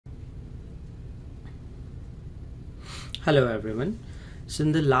Hello everyone. So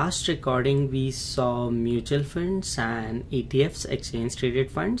in the last recording we saw mutual funds and ETFs, exchange traded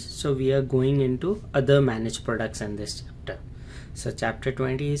funds. So we are going into other managed products in this chapter. So chapter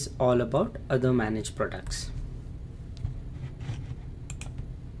 20 is all about other managed products.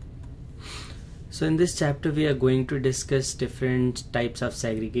 So in this chapter we are going to discuss different types of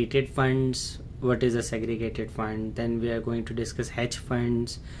segregated funds. What is a segregated fund? Then we are going to discuss hedge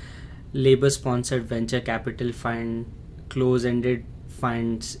funds, labor sponsored venture capital fund, close-ended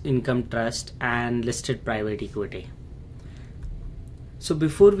funds, income trust, and listed private equity. So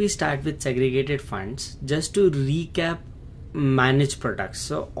before we start with segregated funds, just to recap managed products.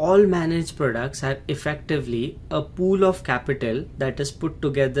 So all managed products are effectively a pool of capital that is put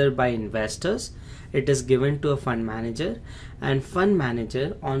together by investors. It is given to a fund manager, and fund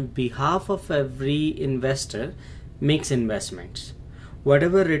manager on behalf of every investor makes investments.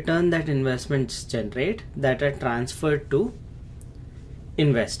 Whatever return that investments generate, that are transferred to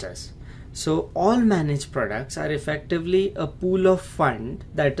investors. So all managed products are effectively a pool of fund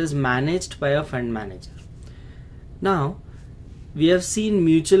that is managed by a fund manager. Now we have seen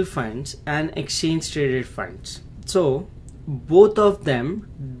mutual funds and exchange traded funds. So both of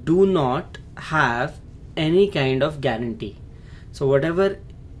them do not have any kind of guarantee. So whatever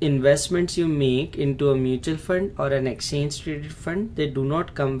investments you make into a mutual fund or an exchange traded fund, they do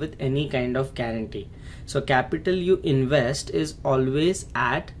not come with any kind of guarantee. So capital you invest is always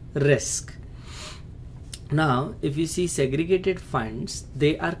at risk. Now if you see segregated funds,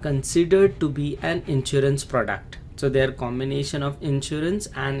 they are considered to be an insurance product. So they are a combination of insurance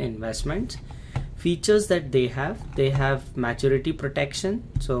and investments. Features that they have maturity protection.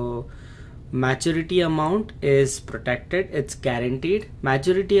 So maturity amount is protected, it's guaranteed.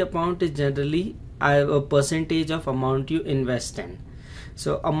 Maturity amount is generally a percentage of amount you invest in.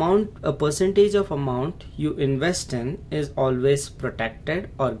 So a percentage of amount you invest in is always protected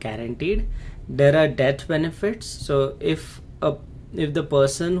or guaranteed. There are death benefits. So if the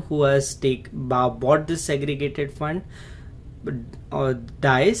person who has bought this segregated fund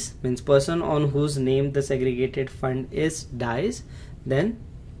dies, means person on whose name the segregated fund is dies, then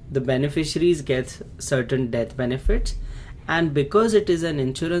the beneficiaries get certain death benefits. And because it is an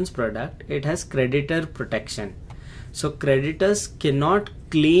insurance product, it has creditor protection. So creditors cannot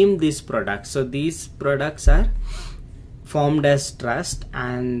claim these products. So these products are formed as trust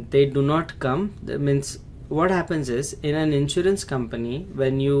and they do not come. That means what happens is, in an insurance company,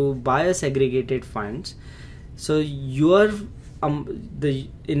 when you buy a segregated funds, so your the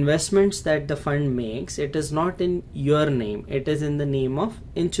investments that the fund makes, it is not in your name, it is in the name of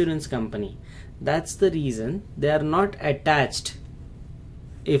insurance company. That's the reason they are not attached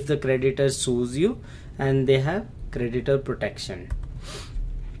if the creditor sues you, and they have creditor protection.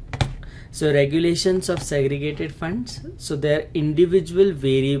 So regulations of segregated funds, so they are individual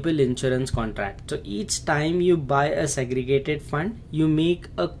variable insurance contract. So each time you buy a segregated fund, you make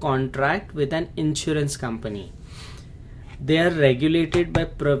a contract with an insurance company. They are regulated by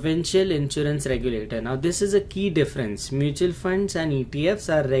provincial insurance regulator. Now this is a key difference. Mutual funds and ETFs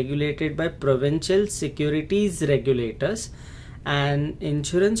are regulated by provincial securities regulators, and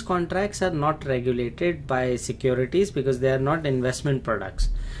insurance contracts are not regulated by securities because they are not investment products.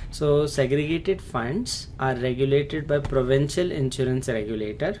 So segregated funds are regulated by provincial insurance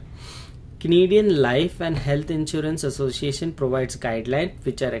regulator. Canadian Life and Health Insurance Association provides guidelines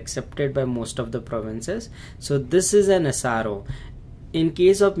which are accepted by most of the provinces. So this is an SRO. In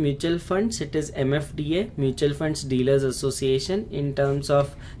case of mutual funds, it is MFDA, Mutual Funds Dealers Association. In terms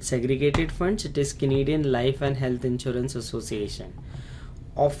of segregated funds, it is Canadian Life and Health Insurance Association.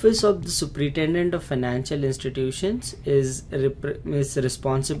 Office of the Superintendent of Financial Institutions is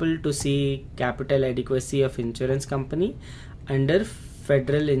responsible to see capital adequacy of insurance company under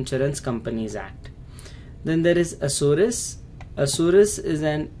Federal Insurance Companies Act. Then there is Assurus. Assurus is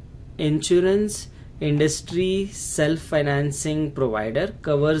an insurance industry self-financing provider,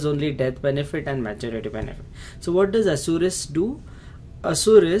 covers only death benefit and maturity benefit. So what does Assurus do?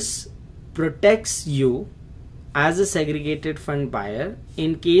 Assurus protects you as a segregated fund buyer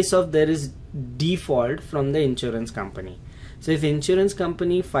in case of there is default from the insurance company. So if insurance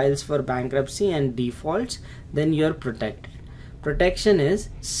company files for bankruptcy and defaults, then you are protected. Protection is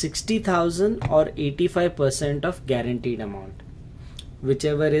 60,000 or 85% of guaranteed amount.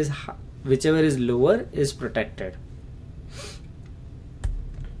 Whichever is lower is protected.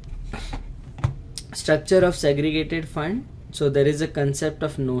 Structure of segregated fund. So there is a concept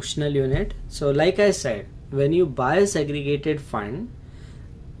of notional unit. So like I said, when you buy a segregated fund,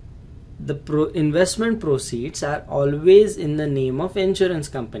 the investment proceeds are always in the name of insurance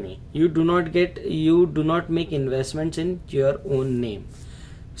company. You do not make investments in your own name.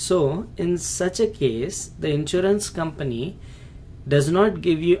 So in such a case, the insurance company does not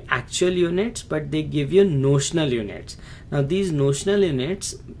give you actual units, but they give you notional units. Now these notional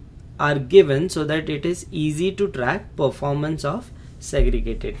units are given so that it is easy to track performance of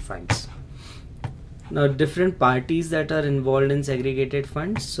segregated funds. Now different parties that are involved in segregated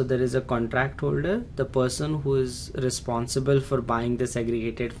funds. So there is a contract holder, the person who is responsible for buying the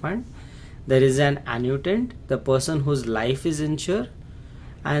segregated fund. There is an annuitant, the person whose life is insured,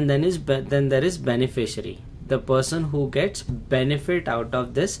 and then there is beneficiary, the person who gets benefit out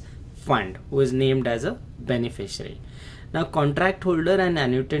of this fund, who is named as a beneficiary. Now contract holder and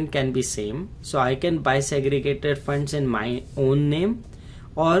annuitant can be same. So I can buy segregated funds in my own name,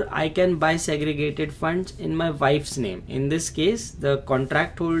 or I can buy segregated funds in my wife's name. In this case, the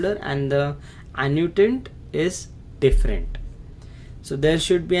contract holder and the annuitant is different. So there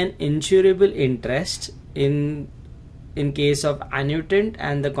should be an insurable interest in case of annuitant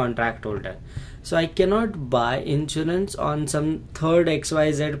and the contract holder. So I cannot buy insurance on some third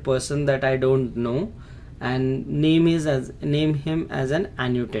XYZ person that I don't know and name him as an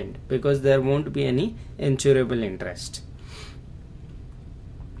annuitant, because there won't be any insurable interest.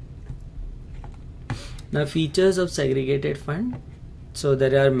 Now features of segregated fund. So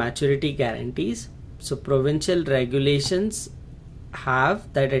there are maturity guarantees. So provincial regulations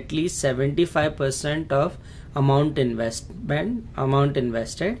have that at least 75% of amount invested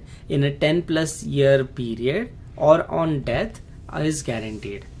in a 10+ year period or on death is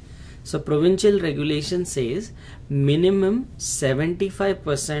guaranteed. So provincial regulation says minimum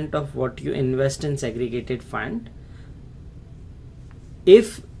 75% of what you invest in segregated fund,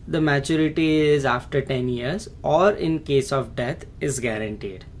 if the maturity is after 10 years or in case of death, is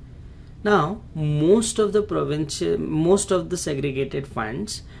guaranteed. Now most of the segregated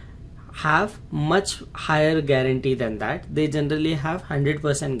funds have much higher guarantee than that. They generally have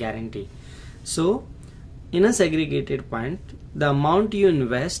 100% guarantee. So in a segregated fund, the amount you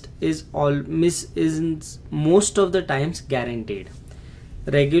invest is most of the times guaranteed.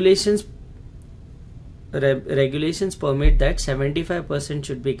 Regulations permit that 75%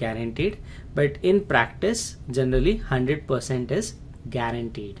 should be guaranteed, but in practice generally 100% is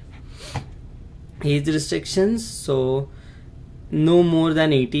guaranteed. Age restrictions, so no more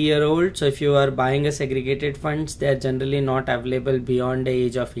than 80-year-old. So if you are buying a segregated funds, they are generally not available beyond the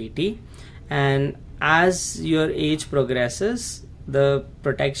age of 80, and as your age progresses, the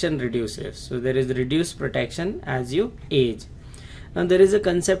protection reduces. So there is reduced protection as you age. Now there is a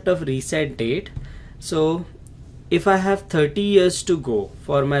concept of reset date. So if I have 30 years to go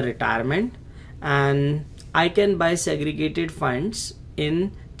for my retirement, and I can buy segregated funds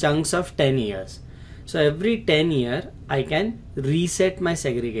in chunks of 10 years. So every 10 years I can reset my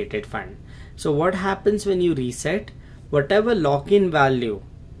segregated fund. So what happens when you reset? Whatever lock-in value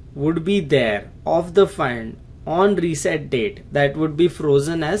would be there of the fund on reset date, that would be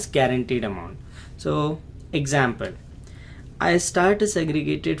frozen as guaranteed amount. So example, I start a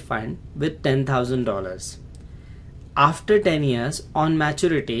segregated fund with $10,000. After 10 years on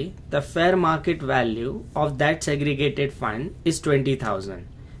maturity, the fair market value of that segregated fund is 20,000,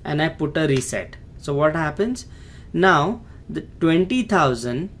 and I put a reset. So what happens? Now the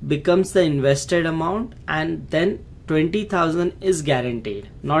 20,000 becomes the invested amount, and then 20,000 is guaranteed,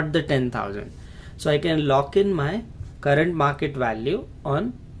 not the 10,000. So I can lock in my current market value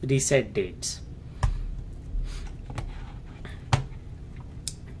on reset dates.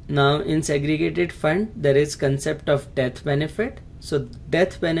 Now in segregated fund, there is concept of death benefit. So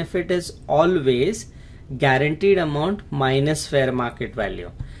death benefit is always guaranteed amount minus fair market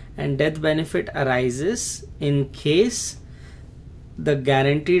value, and death benefit arises in case the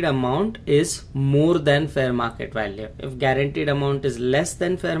guaranteed amount is more than fair market value. If guaranteed amount is less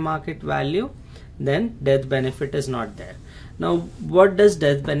than fair market value, then death benefit is not there. Now what does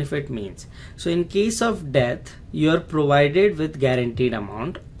death benefit means? So in case of death, you are provided with guaranteed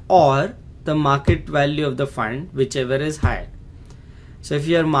amount or the market value of the fund, whichever is higher. So if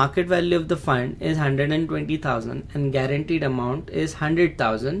your market value of the fund is 120,000 and guaranteed amount is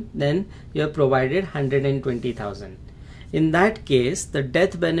 100,000, then you are provided 120,000. In that case, the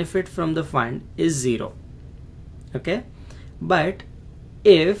death benefit from the fund is 0. Okay, but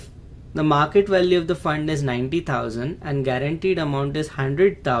if the market value of the fund is 90,000 and guaranteed amount is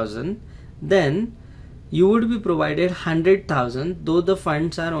 100,000, then you would be provided 100,000, though the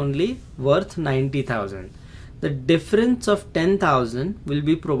funds are only worth 90,000. The difference of 10,000 will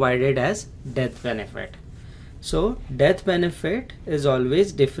be provided as death benefit. So death benefit is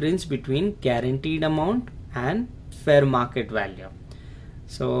always difference between guaranteed amount and fair market value.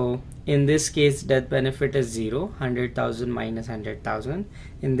 So in this case death benefit is 0, 100,000 minus 100,000.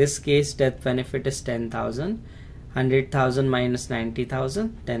 In this case death benefit is 10,000, 100,000 minus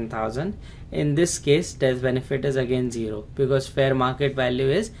 90,000, 10,000. In this case death benefit is again 0 because fair market value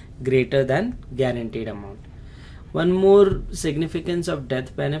is greater than guaranteed amount. One more significance of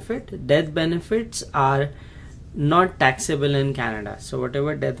death benefit: death benefits are not taxable in Canada. So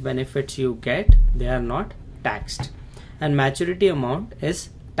whatever death benefits you get, they are not taxed, and maturity amount is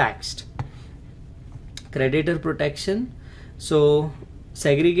taxed. Creditor protection: so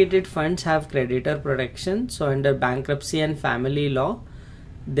segregated funds have creditor protection. So under bankruptcy and family law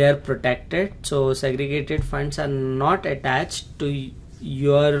they are protected. So segregated funds are not attached to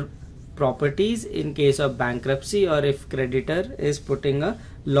your properties in case of bankruptcy or if creditor is putting a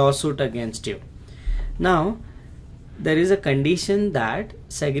lawsuit against you. Now there is a condition that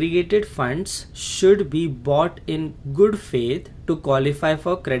segregated funds should be bought in good faith to qualify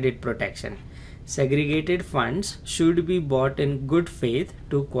for credit protection. Segregated funds should be bought in good faith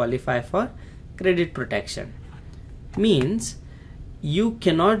to qualify for credit protection. Means you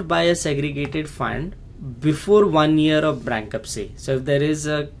cannot buy a segregated fund before 1 year of bankruptcy. So if there is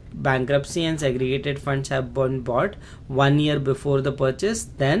a bankruptcy and segregated funds have been bought 1 year before the purchase,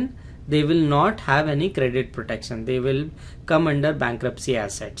 then they will not have any credit protection. They will come under bankruptcy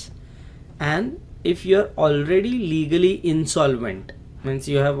assets. And if you're already legally insolvent, means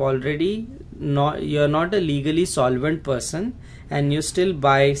you have already you're not a legally solvent person and you still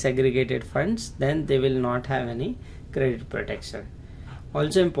buy segregated funds, then they will not have any credit protection.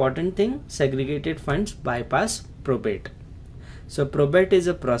 Also important thing, segregated funds bypass probate. So probate is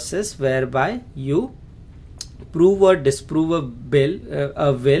a process whereby you prove or disprove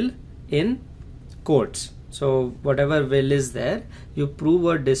a will in courts. So whatever will is there, you prove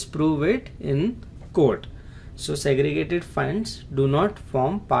or disprove it in court. So segregated funds do not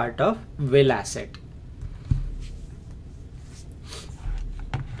form part of will asset.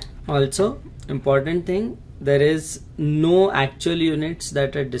 Also important thing, there is no actual units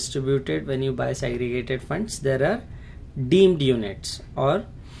that are distributed when you buy segregated funds. There are deemed units, or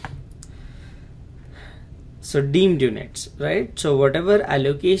so deemed units, right? So whatever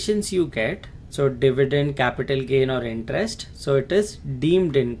allocations you get, so dividend, capital gain or interest, so it is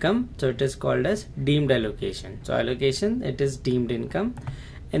deemed income, so it is called as deemed allocation. So allocation, it is deemed income.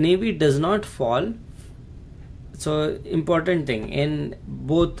 NAV does not fall. So important thing, in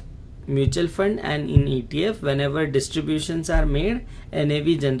both mutual fund and in ETF, whenever distributions are made,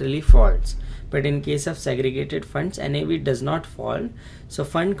 NAV generally falls. But in case of segregated funds, NAV does not fall. So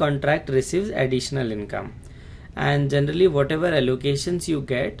fund contract receives additional income. And generally whatever allocations you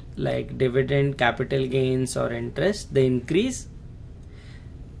get, like dividend, capital gains or interest, they increase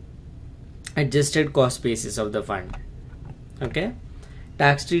adjusted cost basis of the fund. Okay.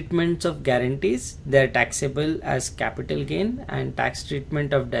 Tax treatments of guarantees, they are taxable as capital gain, and tax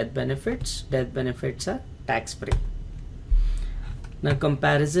treatment of death benefits are tax free. Now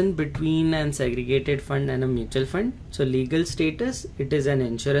comparison between an segregated fund and a mutual fund. So legal status, it is an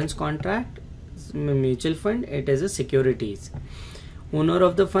insurance contract. Mutual fund, it is a securities. Owner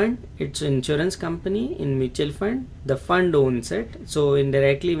of the fund, it's an insurance company. In mutual fund, the fund owns it. So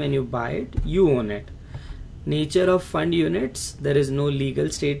indirectly when you buy it, you own it. Nature of fund units, there is no legal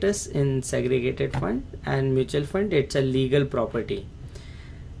status in segregated fund, and mutual fund, it's a legal property.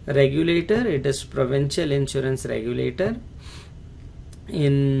 Regulator, it is provincial insurance regulator.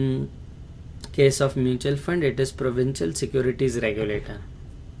 In case of mutual fund, it is provincial securities regulator.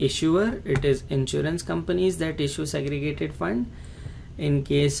 Issuer, it is insurance companies that issue segregated fund. In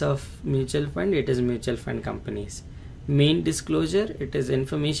case of mutual fund, it is mutual fund companies. Main disclosure, it is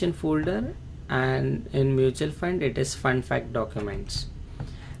information folder, and in mutual fund it is fund fact documents.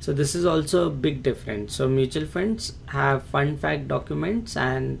 So this is also a big difference. So mutual funds have fund fact documents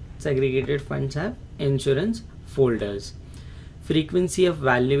and segregated funds have insurance folders. Frequency of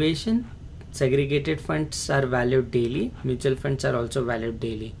valuation, segregated funds are valued daily, mutual funds are also valued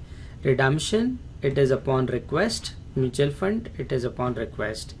daily. Redemption, it is upon request. Mutual fund, it is upon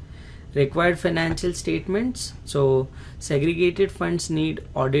request. Required financial statements, so segregated funds need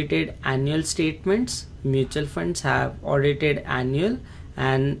audited annual statements. Mutual funds have audited annual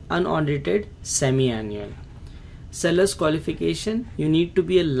and unaudited semi-annual. Seller's qualification, you need to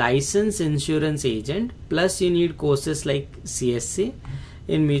be a licensed insurance agent, plus you need courses like CSC.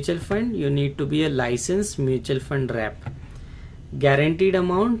 In mutual fund, you need to be a licensed mutual fund rep. Guaranteed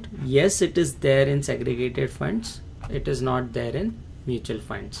amount, yes, it is there in segregated funds, it is not there in mutual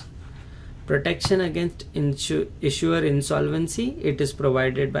funds. Protection against issuer insolvency, it is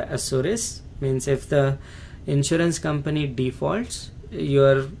provided by assurances. Means if the insurance company defaults,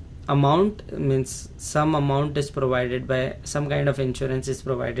 your amount, means some amount is provided by, some kind of insurance is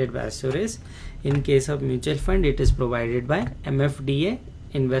provided by assurances. In case of mutual fund, it is provided by MFDA,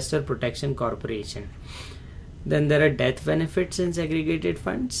 Investor Protection Corporation. Then there are death benefits in segregated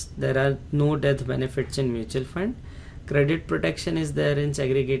funds. There are no death benefits in mutual fund. Credit protection is there in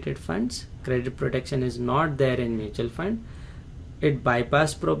segregated funds. Credit protection is not there in mutual fund. It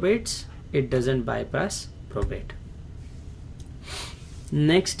bypass probates. It doesn't bypass probate.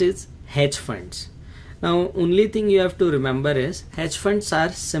 Next is hedge funds. Now only thing you have to remember is hedge funds are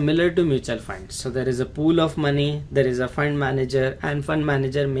similar to mutual funds. So there is a pool of money, there is a fund manager, and fund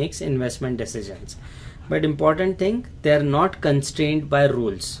manager makes investment decisions. But important thing, they are not constrained by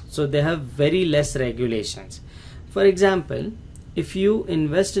rules. So they have very less regulations. For example, if you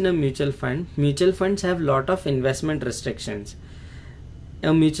invest in a mutual fund, mutual funds have lot of investment restrictions.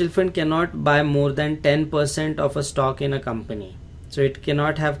 A mutual fund cannot buy more than 10% of a stock in a company. So it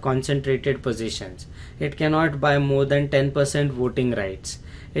cannot have concentrated positions. It cannot buy more than 10% voting rights.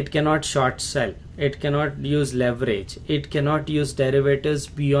 It cannot short sell. It cannot use leverage. It cannot use derivatives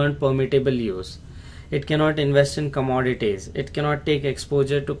beyond permittable use. It cannot invest in commodities. It cannot take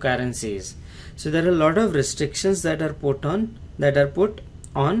exposure to currencies. So there are a lot of restrictions that are put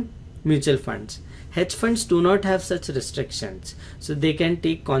on mutual funds. Hedge funds do not have such restrictions. So they can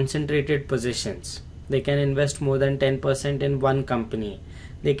take concentrated positions. They can invest more than 10% in one company.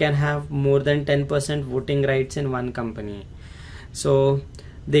 They can have more than 10% voting rights in one company. So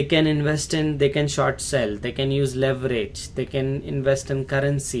they can invest in, they can short sell, they can use leverage, they can invest in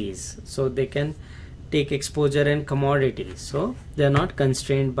currencies. So they can take exposure in commodities. So they are not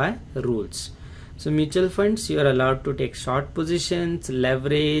constrained by rules. So mutual funds, you are allowed to take short positions,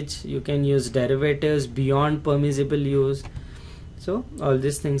 leverage, you can use derivatives beyond permissible use. So all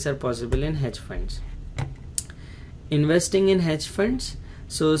these things are possible in hedge funds. Investing in hedge funds,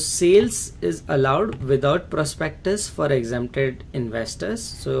 so sales is allowed without prospectus for exempted investors.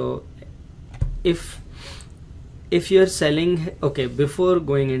 So if you're selling, okay, before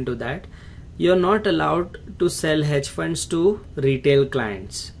going into that, you're not allowed to sell hedge funds to retail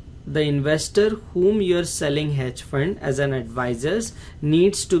clients. The investor whom you're selling hedge fund as an advisor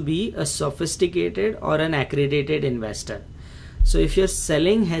needs to be a sophisticated or an accredited investor. So if you're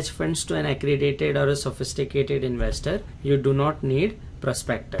selling hedge funds to an accredited or a sophisticated investor, you do not need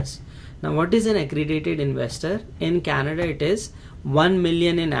prospectus. Now what is an accredited investor? In Canada it is 1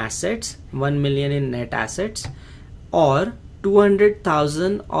 million in assets, 1 million in net assets, or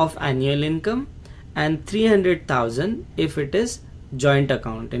 200,000 of annual income, and 300,000 if it is joint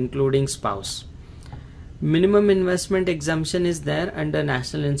account including spouse. Minimum investment exemption is there under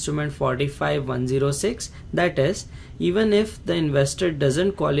National Instrument 45-106. That is, even if the investor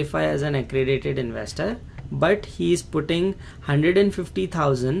doesn't qualify as an accredited investor, but he is putting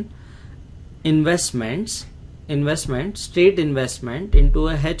 150,000 straight investment into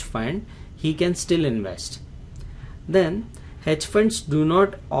a hedge fund, he can still invest. Then hedge funds do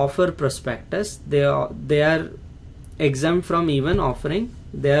not offer prospectus. They are exempt from even offering.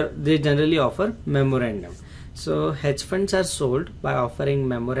 They generally offer memorandum. So hedge funds are sold by offering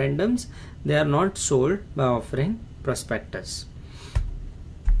memorandums. They are not sold by offering prospectus.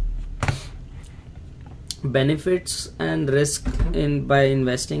 Benefits and risk by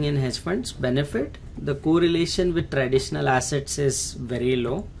investing in hedge funds. Benefit: the correlation with traditional assets is very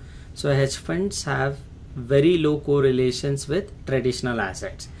low. So hedge funds have very low correlations with traditional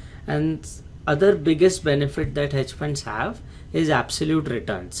assets. And other biggest benefit that hedge funds have is absolute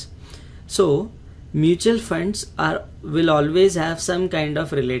returns. So mutual funds will always have some kind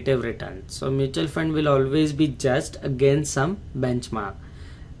of relative return. So mutual fund will always be judged against some benchmark.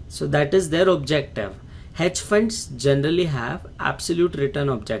 So that is their objective. Hedge funds generally have absolute return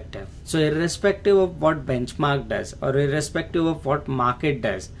objective. So irrespective of what benchmark does or irrespective of what market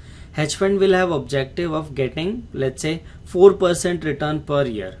does, hedge fund will have objective of getting, let's say, 4% return per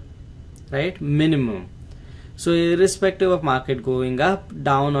year, right? Minimum. So irrespective of market going up,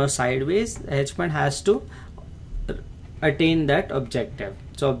 down or sideways, hedge fund has to attain that objective.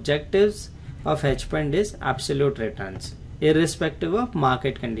 So objectives of hedge fund is absolute returns irrespective of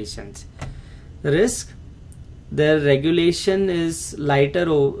market conditions. Risk: their regulation is lighter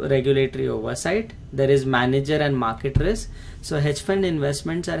regulatory oversight. There is manager and market risk. So hedge fund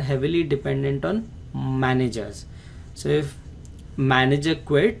investments are heavily dependent on managers. So if manager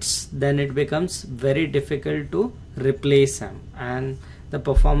quits, then it becomes very difficult to replace him and the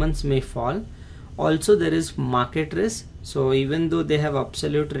performance may fall. Also there is market risk. So even though they have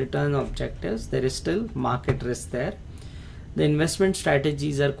absolute return objectives, there is still market risk there. The investment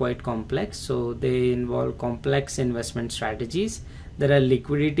strategies are quite complex, so they involve complex investment strategies. There are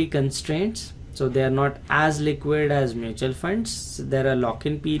liquidity constraints, so they are not as liquid as mutual funds. There are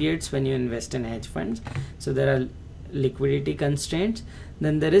lock-in periods when you invest in hedge funds, so there are liquidity constraints.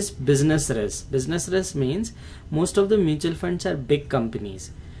 Then there is business risk. Business risk means most of the mutual funds are big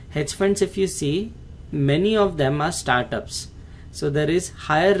companies. Hedge funds, if you see, many of them are startups, so there is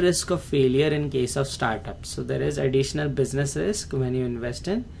higher risk of failure in case of startups. So there is additional business risk when you invest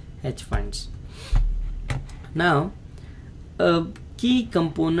in hedge funds. Now, a key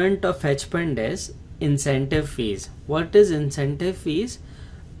component of hedge fund is incentive fees. What is incentive fees?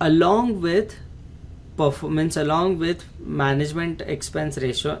 Along with performance, along with management expense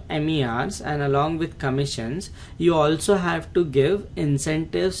ratio MERs, and along with commissions, you also have to give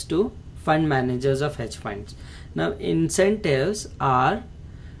incentives to fund managers of hedge funds. Now incentives are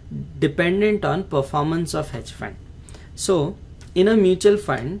dependent on performance of hedge fund. So in a mutual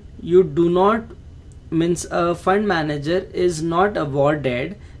fund, you do not, means a fund manager is not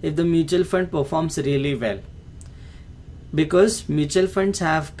awarded if the mutual fund performs really well, because mutual funds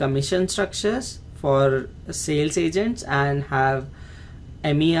have commission structures for sales agents and have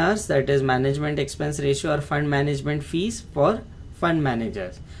MERs, that is management expense ratio or fund management fees for fund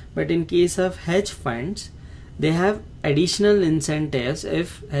managers. But in case of hedge funds, they have additional incentives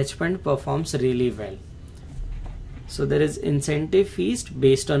if hedge fund performs really well. So there is incentive fees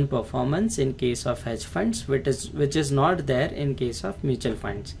based on performance in case of hedge funds, which is not there in case of mutual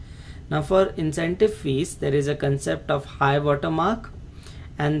funds. Now for incentive fees, there is a concept of high watermark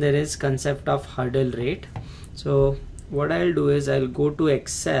and there is concept of hurdle rate. So what I'll do is I'll go to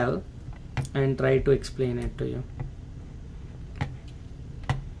Excel and try to explain it to you.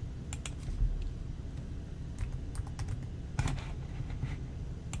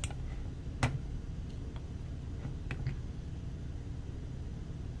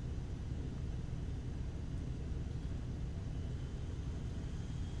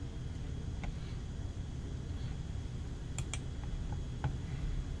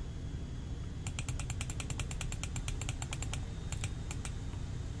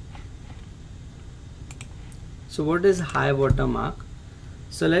 So what is high water mark?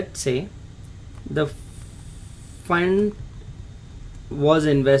 So let's say the fund was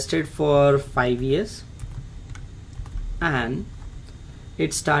invested for 5 years and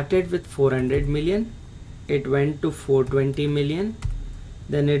it started with 400 million, it went to 420 million,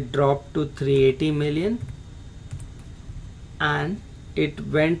 then it dropped to 380 million and it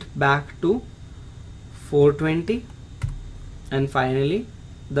went back to 420, and finally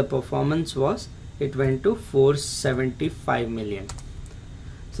the performance was it went to 475 million.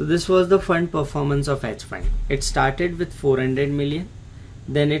 So this was the fund performance of hedge fund. It started with 400 million,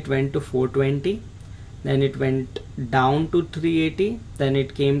 then it went to 420, then it went down to 380, then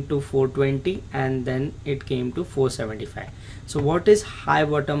it came to 420, and then it came to 475. So what is high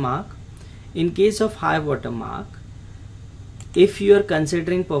water mark? In case of high water mark, if you are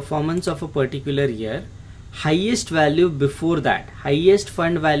considering performance of a particular year, highest value before that, highest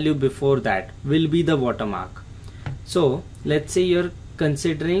fund value before that will be the watermark. So let's say you're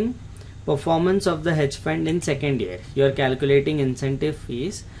considering performance of the hedge fund in second year. You're calculating incentive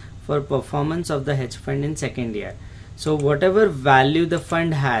fees for performance of the hedge fund in second year. So whatever value the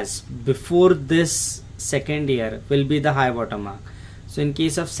fund has before this second year will be the high watermark. So in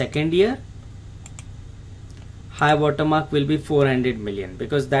case of second year, high watermark will be 400 million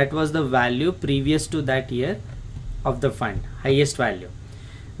because that was the value previous to that year of the fund, highest value.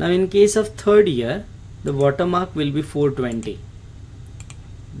 Now in case of third year, the watermark will be 420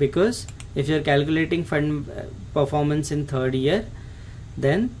 because if you are calculating fund performance in third year,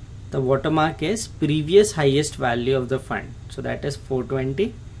 then the watermark is previous highest value of the fund, so that is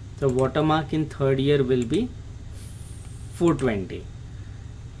 420. The watermark in third year will be 420.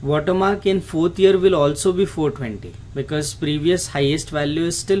 Watermark in fourth year will also be 420 because previous highest value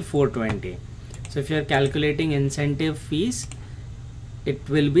is still 420. So if you are calculating incentive fees, it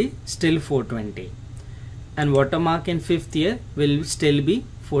will be still 420, and watermark in fifth year will still be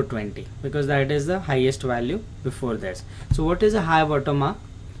 420 because that is the highest value before this. So what is a high watermark?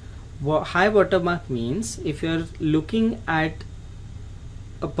 High watermark means if you are looking at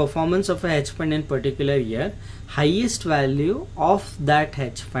a performance of a hedge fund in particular year, highest value of that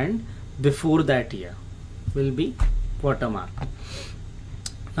hedge fund before that year will be watermark.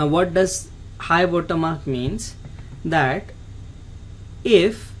 Now what does high watermark means? That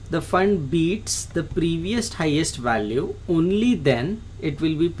if the fund beats the previous highest value, only then it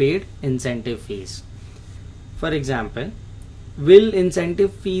will be paid incentive fees. For example, will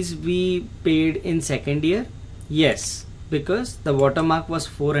incentive fees be paid in second year? Yes, because the watermark was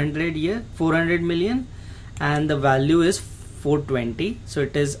 400 million and the value is 420, so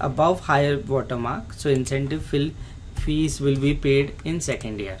it is above higher watermark, so incentive fees will be paid in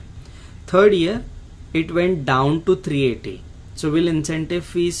second year. Third year it went down to 380, so will incentive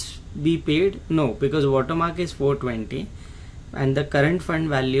fees be paid? No, because watermark is 420 and the current fund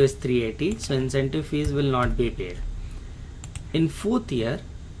value is 380, so incentive fees will not be paid. In fourth year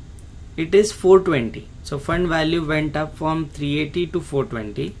it is 420, so fund value went up from 380 to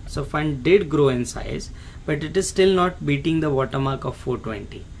 420, so fund did grow in size, but it is still not beating the watermark of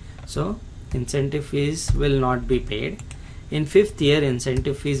 420, so incentive fees will not be paid. In fifth year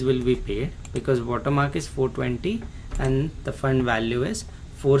incentive fees will be paid because watermark is 420 and the fund value is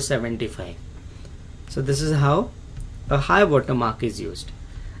 475. So this is how a high watermark is used.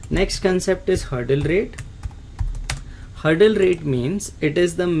 Next concept is hurdle rate. Hurdle rate means it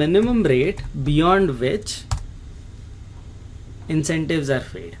is the minimum rate beyond which incentives are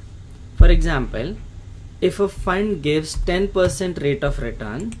paid. For example, if a fund gives 10% rate of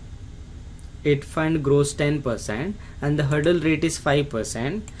return, its fund grows 10% and the hurdle rate is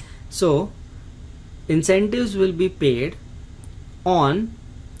 5%, so incentives will be paid on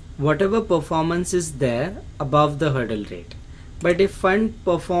whatever performance is there above the hurdle rate. But if fund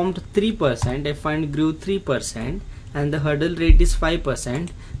performed 3%, if fund grew 3% and the hurdle rate is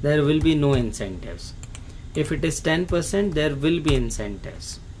 5%, there will be no incentives. If it is 10%, there will be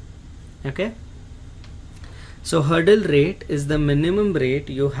incentives. Okay, so hurdle rate is the minimum rate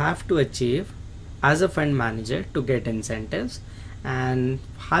you have to achieve as a fund manager to get incentives, and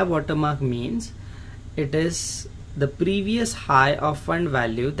high watermark means it is the previous high of fund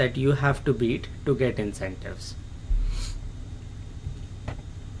value that you have to beat to get incentives.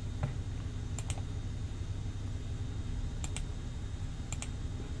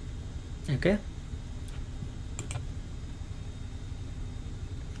 Okay,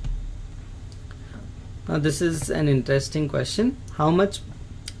 now this is an interesting question. How much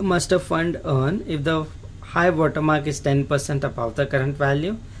must a fund earn if the high watermark is 10% above the current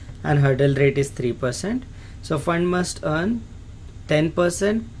value and hurdle rate is 3%? So fund must earn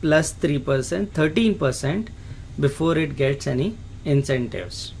 10% plus 3%, 13% before it gets any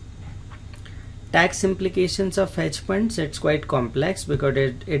incentives. Tax implications of hedge funds, it's quite complex because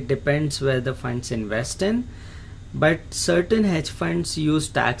it depends where the funds invest in, but certain hedge funds use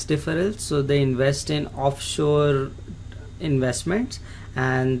tax deferrals, so they invest in offshore investments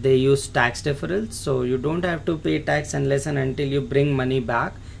and they use tax deferrals, so you don't have to pay tax unless and until you bring money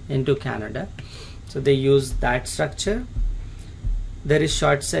back into Canada, so they use that structure. There is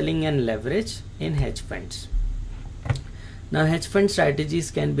short selling and leverage in hedge funds. Now hedge fund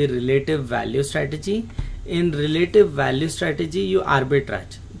strategies can be relative value strategy. In relative value strategy you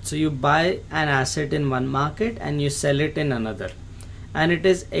arbitrage, so you buy an asset in one market and you sell it in another, and it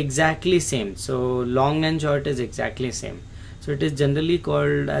is exactly same, so long and short is exactly same, so it is generally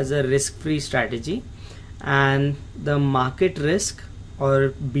called as a risk-free strategy, and the market risk or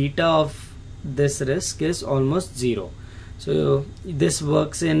beta of this risk is almost zero. So this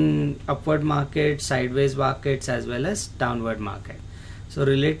works in upward market, sideways markets as well as downward market. So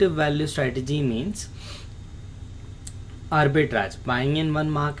relative value strategy means arbitrage, buying in one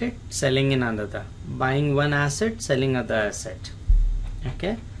market, selling in another, buying one asset, selling other asset.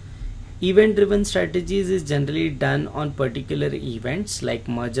 Okay, event driven strategies is generally done on particular events like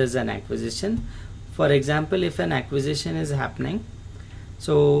mergers and acquisition. For example, if an acquisition is happening,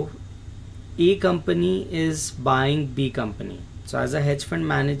 so A company is buying B company, so as a hedge fund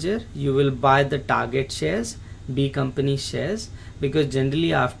manager you will buy the target shares, B company shares, because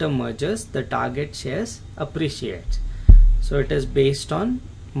generally after mergers the target shares appreciate. So it is based on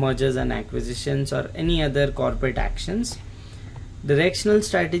mergers and acquisitions or any other corporate actions. Directional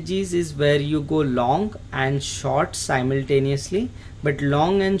strategies is where you go long and short simultaneously, but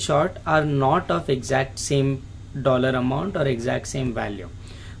long and short are not of exact same dollar amount or exact same value.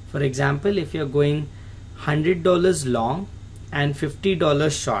 For example, if you're going $100 long and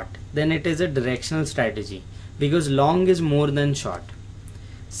 $50 short, then it is a directional strategy because long is more than short.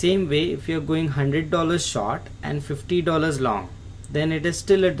 Same way, if you're going $100 short and $50 long, then it is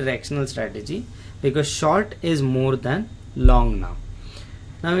still a directional strategy because short is more than long now.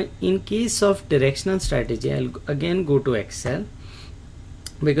 Now in case of directional strategy, I'll again go to Excel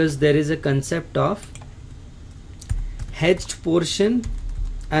because there is a concept of hedged portion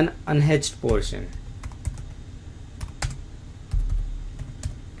and unhedged portion.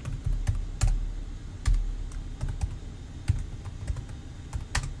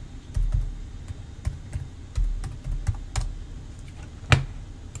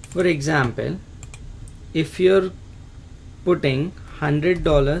 For example, if you're putting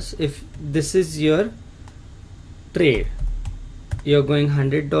 $100, if this is your trade, you're going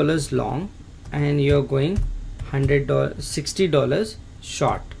 $100 long and you're going $60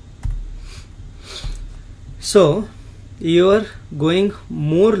 short. So you're going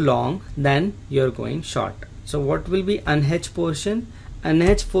more long than you're going short. So what will be unhedged portion?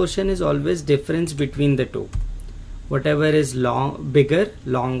 Unhedged portion is always difference between the two. Whatever is bigger,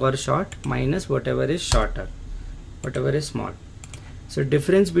 long or short, minus whatever is shorter, whatever is small. So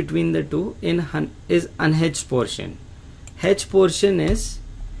difference between the two is unhedged portion. Hedged portion is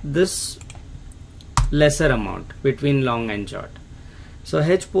this lesser amount between long and short. So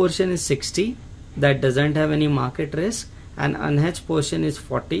hedged portion is 60, that doesn't have any market risk, and unhedged portion is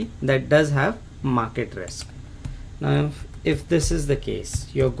 40, that does have market risk. Now if this is the case,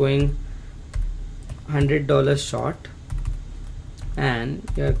 you're going $100 short and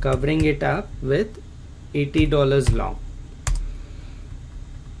you're covering it up with $80 long.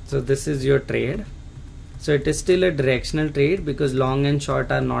 So this is your trade. So it is still a directional trade because long and short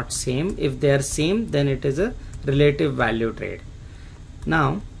are not same. If they are same, then it is a relative value trade.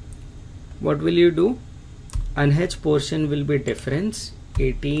 Now what will you do? Unhedged portion will be difference,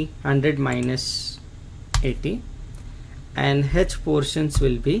 100 minus 80, and hedged portions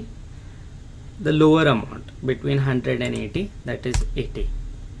will be the lower amount between 100 and 80, that is 80.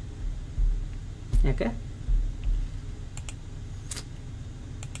 Okay.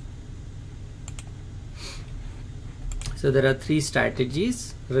 So there are three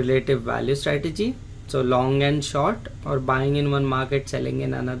strategies: relative value strategy, so long and short, or buying in one market, selling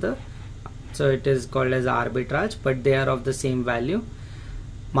in another. So it is called as arbitrage, but they are of the same value.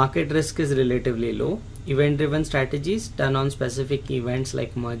 Market risk is relatively low. Event driven strategies done on specific events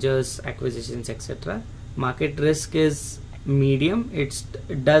like mergers, acquisitions, etc. Market risk is medium, it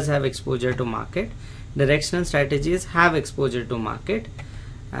does have exposure to market. Directional strategies have exposure to market,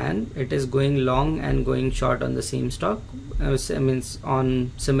 and it is going long and going short on the same stock, means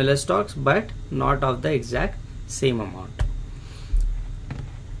on similar stocks, but not of the exact same amount.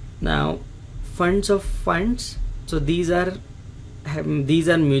 Now funds of funds, so these are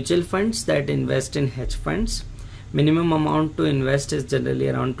mutual funds that invest in hedge funds. Minimum amount to invest is generally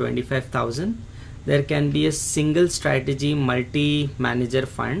around 25,000. There can be a single strategy multi-manager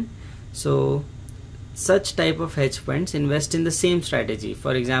fund. So such type of hedge funds invest in the same strategy.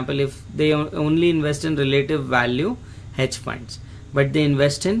 For example, if they only invest in relative value hedge funds, but they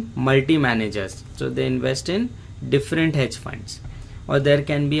invest in multi-managers, so they invest in different hedge funds. Or there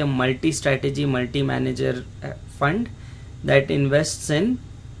can be a multi-strategy multi-manager fund that invests in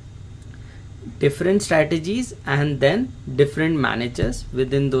different strategies and then different managers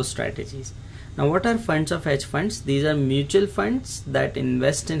within those strategies. Now what are funds of hedge funds? These are mutual funds that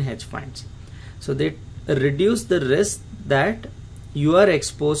invest in hedge funds. So they reduce the risk that you are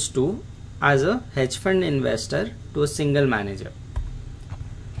exposed to as a hedge fund investor to a single manager.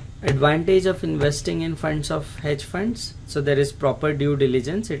 Advantage of investing in funds of hedge funds: so there is proper due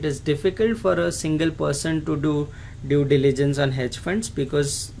diligence. It is difficult for a single person to do due diligence on hedge funds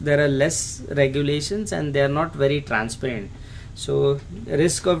because there are less regulations and they are not very transparent. So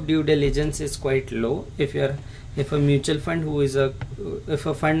risk of due diligence is quite low if a mutual fund if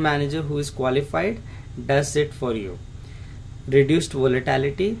a fund manager who is qualified does it for you. Reduced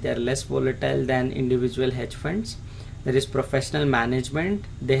volatility, they are less volatile than individual hedge funds. There is professional management,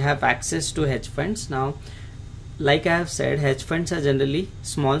 they have access to hedge funds. Now like I have said, hedge funds are generally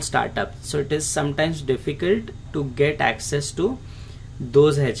small startups, so it is sometimes difficult to get access to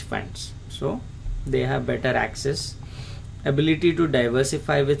those hedge funds, so they have better access. Ability to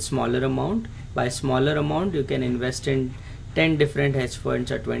diversify with smaller amount. By smaller amount you can invest in 10 different hedge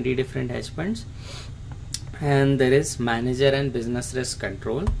funds or 20 different hedge funds. And there is manager and business risk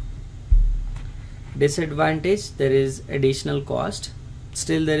control. Disadvantage: there is additional cost.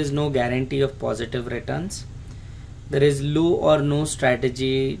 Still there is no guarantee of positive returns. There is low or no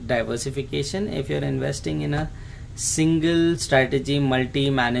strategy diversification. If you are investing in a single strategy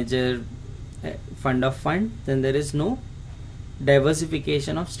multi-manager fund of fund, then there is no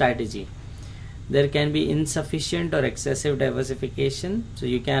diversification of strategy. There can be insufficient or excessive diversification. So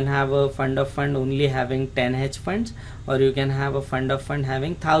you can have a fund of fund only having 10 hedge funds, or you can have a fund of fund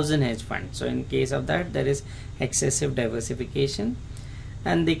having 1000 hedge funds. So in case of that, there is excessive diversification.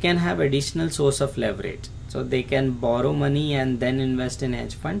 And they can have additional source of leverage. So they can borrow money and then invest in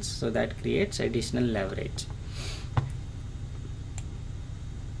hedge funds. So that creates additional leverage.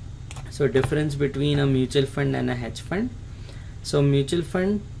 So difference between a mutual fund and a hedge fund. So mutual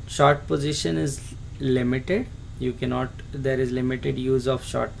fund short position is limited there is limited use of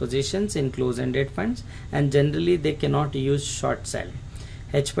short positions in close-ended funds, and generally they cannot use short sell.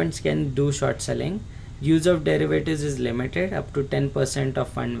 Hedge funds can do short selling. Use of derivatives is limited up to 10% of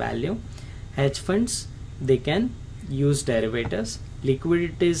fund value. Hedge funds, they can use derivatives.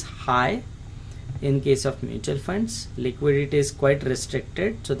 Liquidity is high in case of mutual funds. Liquidity is quite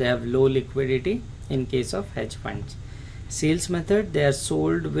restricted, so they have low liquidity in case of hedge funds. Sales method, they are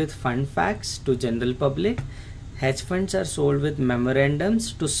sold with fund facts to general public. Hedge funds are sold with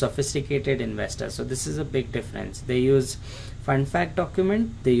memorandums to sophisticated investors. So this is a big difference. They use fund fact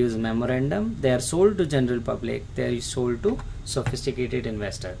document, they use memorandum, they are sold to general public, they are sold to sophisticated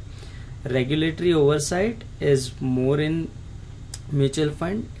investor. Regulatory oversight is more in mutual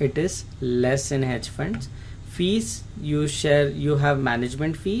fund, it is less in hedge funds. Fees, you have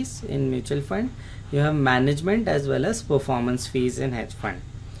management fees in mutual fund, you have management as well as performance fees in hedge fund.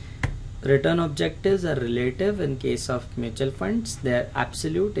 Return objectives are relative in case of mutual funds, they are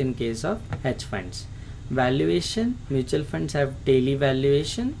absolute in case of hedge funds. Valuation, mutual funds have daily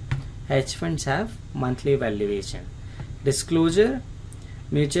valuation, hedge funds have monthly valuation. Disclosure,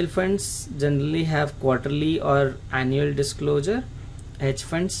 mutual funds generally have quarterly or annual disclosure. Hedge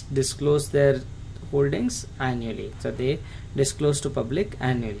funds disclose their holdings annually, so they disclose to public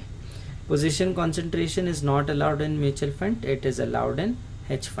annually. Position concentration is not allowed in mutual fund, it is allowed in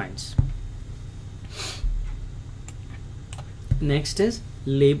hedge funds. Next is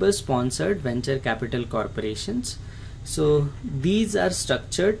labor sponsored venture capital corporations. So these are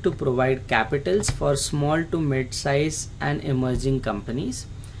structured to provide capitals for small to mid-size and emerging companies,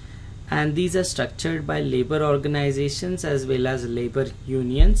 and these are structured by labor organizations as well as labor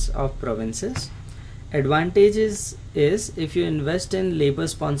unions of provinces. Advantages is if you invest in labor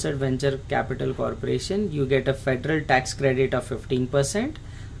sponsored venture capital corporation, you get a federal tax credit of 15%.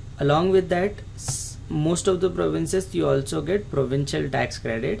 Along with that, most of the provinces you also get provincial tax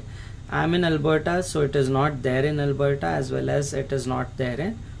credit. I'm in Alberta, so it is not there in Alberta as well as it is not there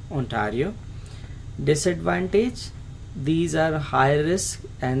in Ontario. Disadvantage, these are high risk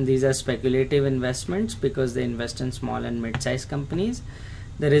and these are speculative investments because they invest in small and mid-sized companies.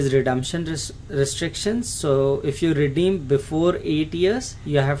 There is redemption restrictions, so if you redeem before 8 years,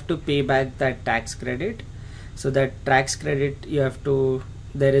 you have to pay back that tax credit. So that tax credit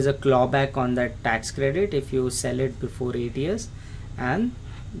there is a clawback on that tax credit if you sell it before 8 years, and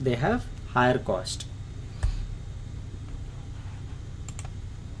they have higher cost.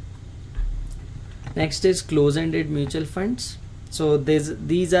 Next is close-ended mutual funds. So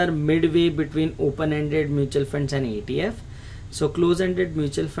these are midway between open-ended mutual funds and ETF. So close-ended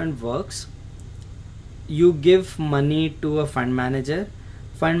mutual fund works. You give money to a fund manager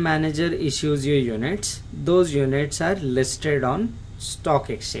issues you units. Those units are listed on stock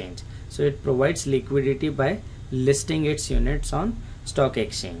exchange, so it provides liquidity by listing its units on stock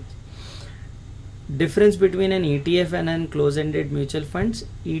exchange. Difference between an ETF and an close-ended mutual funds: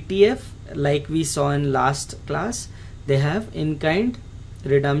 ETF, like we saw in last class, they have in-kind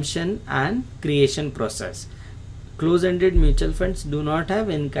redemption and creation process. Close-ended mutual funds do not have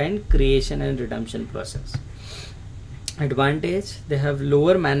in-kind creation and redemption process. Advantage, they have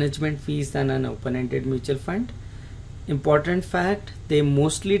lower management fees than an open-ended mutual fund. Important fact, they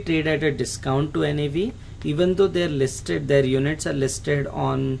mostly trade at a discount to NAV. Even though they are listed, their units are listed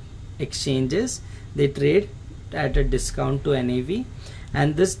on exchanges, they trade at a discount to NAV,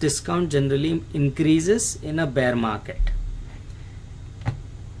 and this discount generally increases in a bear market.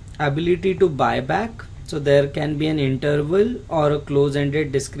 Ability to buy back, so there can be an interval or a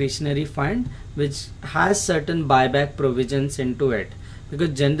close-ended discretionary fund which has certain buyback provisions into it,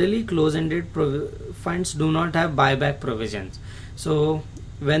 because generally close-ended funds do not have buyback provisions. So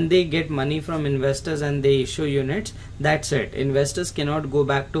when they get money from investors and they issue units, that's it. Investors cannot go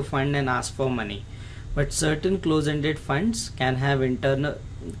back to fund and ask for money. But certain close-ended funds can have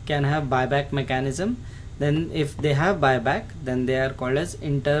buyback mechanism. Then if they have buyback, then they are called as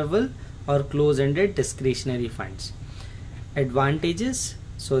interval or close-ended discretionary funds. Advantages,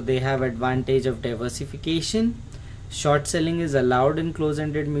 so they have advantage of diversification. Short selling is allowed in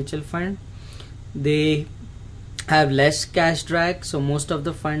close-ended mutual fund. They have less cash drag, so most of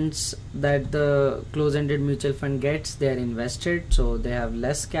the funds that the close-ended mutual fund gets, they are invested, so they have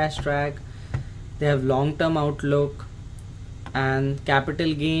less cash drag. They have long-term outlook, and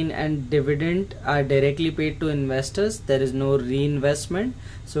capital gain and dividend are directly paid to investors. There is no reinvestment,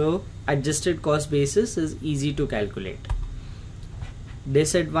 so adjusted cost basis is easy to calculate.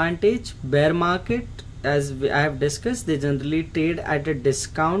 Disadvantage, bear market, as I have discussed, they generally trade at a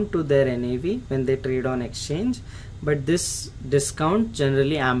discount to their NAV when they trade on exchange, but this discount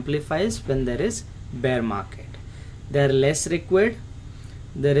generally amplifies when there is bear market. they are less liquid,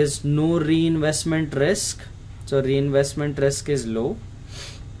 there is no reinvestment risk, so reinvestment risk is low,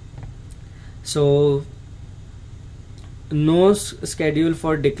 so no schedule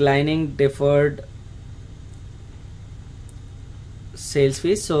for declining deferred sales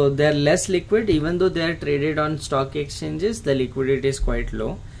fees, so they are less liquid. Even though they are traded on stock exchanges, the liquidity is quite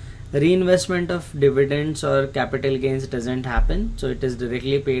low. Reinvestment of dividends or capital gains doesn't happen, so it is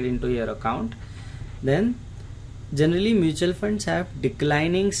directly paid into your account. Then generally mutual funds have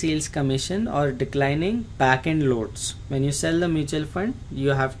declining sales commission or declining back end loads. When you sell the mutual fund, you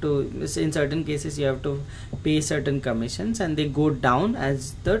have to, in certain cases you have to pay certain commissions, and they go down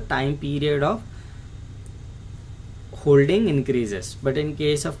as the time period of holding increases. But in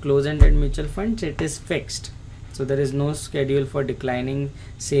case of close-ended mutual funds, it is fixed, so there is no schedule for declining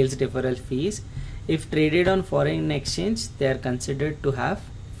sales deferral fees. If traded on foreign exchange, they are considered to have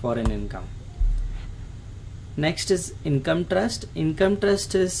foreign income. Next is income trust. Income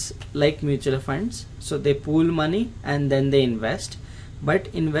trust is like mutual funds, so they pool money and then they invest, but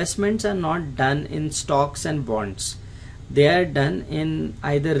investments are not done in stocks and bonds. They are done in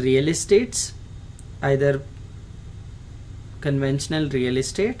either real estates, either conventional real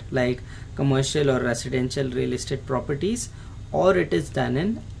estate like commercial or residential real estate properties, or it is done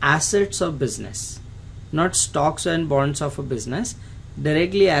in assets of business, not stocks and bonds of a business,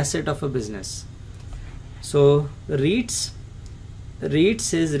 directly asset of a business. So REITs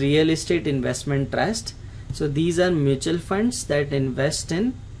is real estate investment trust. So these are mutual funds that invest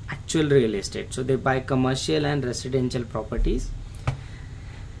in actual real estate, so they buy commercial and residential properties.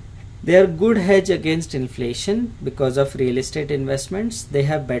 They are good hedge against inflation because of real estate investments. They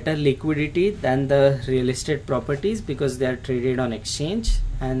have better liquidity than the real estate properties because they are traded on exchange,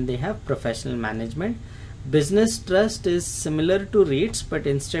 and they have professional management. Business trust is similar to REITs, but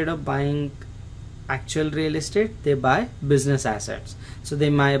instead of buying actual real estate, they buy business assets. So they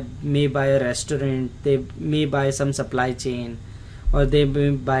may buy a restaurant, they may buy some supply chain, or they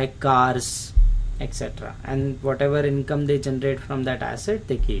may buy cars, etc. And whatever income they generate from that asset,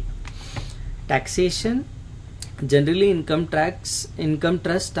 they keep. Taxation. Generally income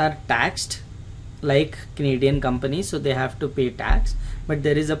trusts are taxed like Canadian companies, so they have to pay tax, but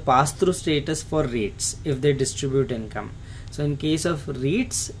there is a pass-through status for REITs if they distribute income. So in case of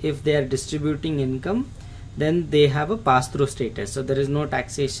REITs, if they are distributing income, then they have a pass-through status, so there is no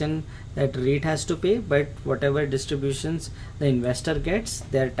taxation that REIT has to pay, but whatever distributions the investor gets,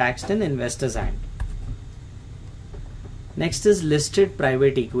 they are taxed in investor's hand. Next is listed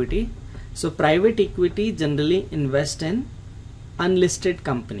private equity. So private equity generally invest in unlisted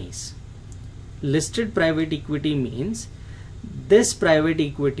companies. Listed private equity means this private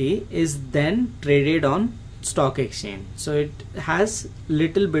equity is then traded on stock exchange, so it has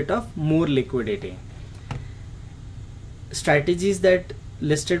little bit of more liquidity. Strategies that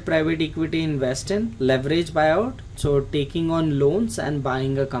listed private equity invest in: leverage buyout, so taking on loans and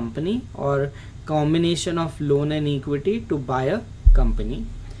buying a company, or combination of loan and equity to buy a company.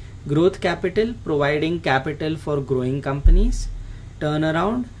 Growth capital, providing capital for growing companies.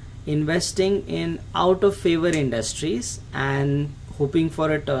 Turnaround, investing in out of favor industries and hoping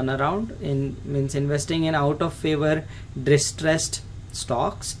for a turnaround, means investing in out of favor distressed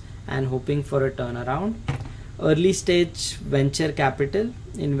stocks and hoping for a turnaround. Early stage venture capital,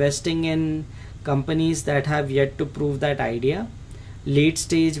 investing in companies that have yet to prove that idea. Late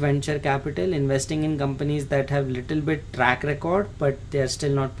stage venture capital, investing in companies that have little bit track record but they are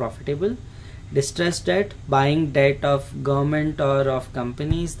still not profitable. Distressed debt, buying debt of government or of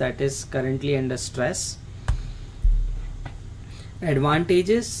companies that is currently under stress.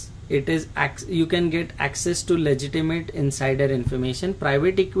 Advantages, it is you can get access to legitimate insider information.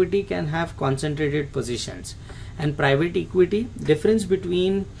 Private equity can have concentrated positions, and private equity, difference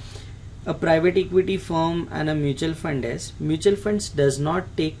between a private equity firm and a mutual fund is mutual funds does not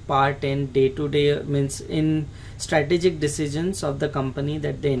take part in day-to-day, means in strategic decisions of the company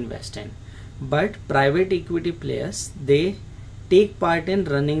that they invest in, but private equity players, they take part in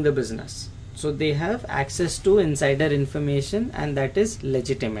running the business, so they have access to insider information and that is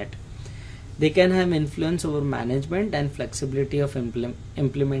legitimate. They can have influence over management and flexibility of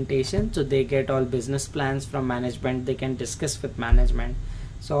implementation, so they get all business plans from management, they can discuss with management.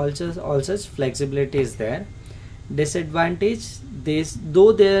 So all such flexibility is there. Disadvantage,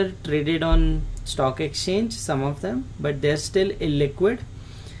 though they are traded on stock exchange, some of them, but they are still illiquid,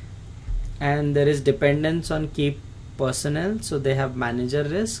 and there is dependence on key personnel, so they have manager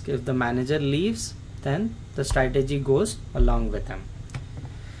risk. If the manager leaves, then the strategy goes along with him.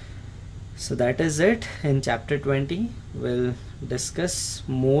 So that is it. In chapter 20 we'll discuss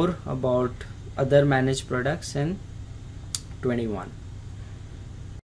more about other managed products in 21.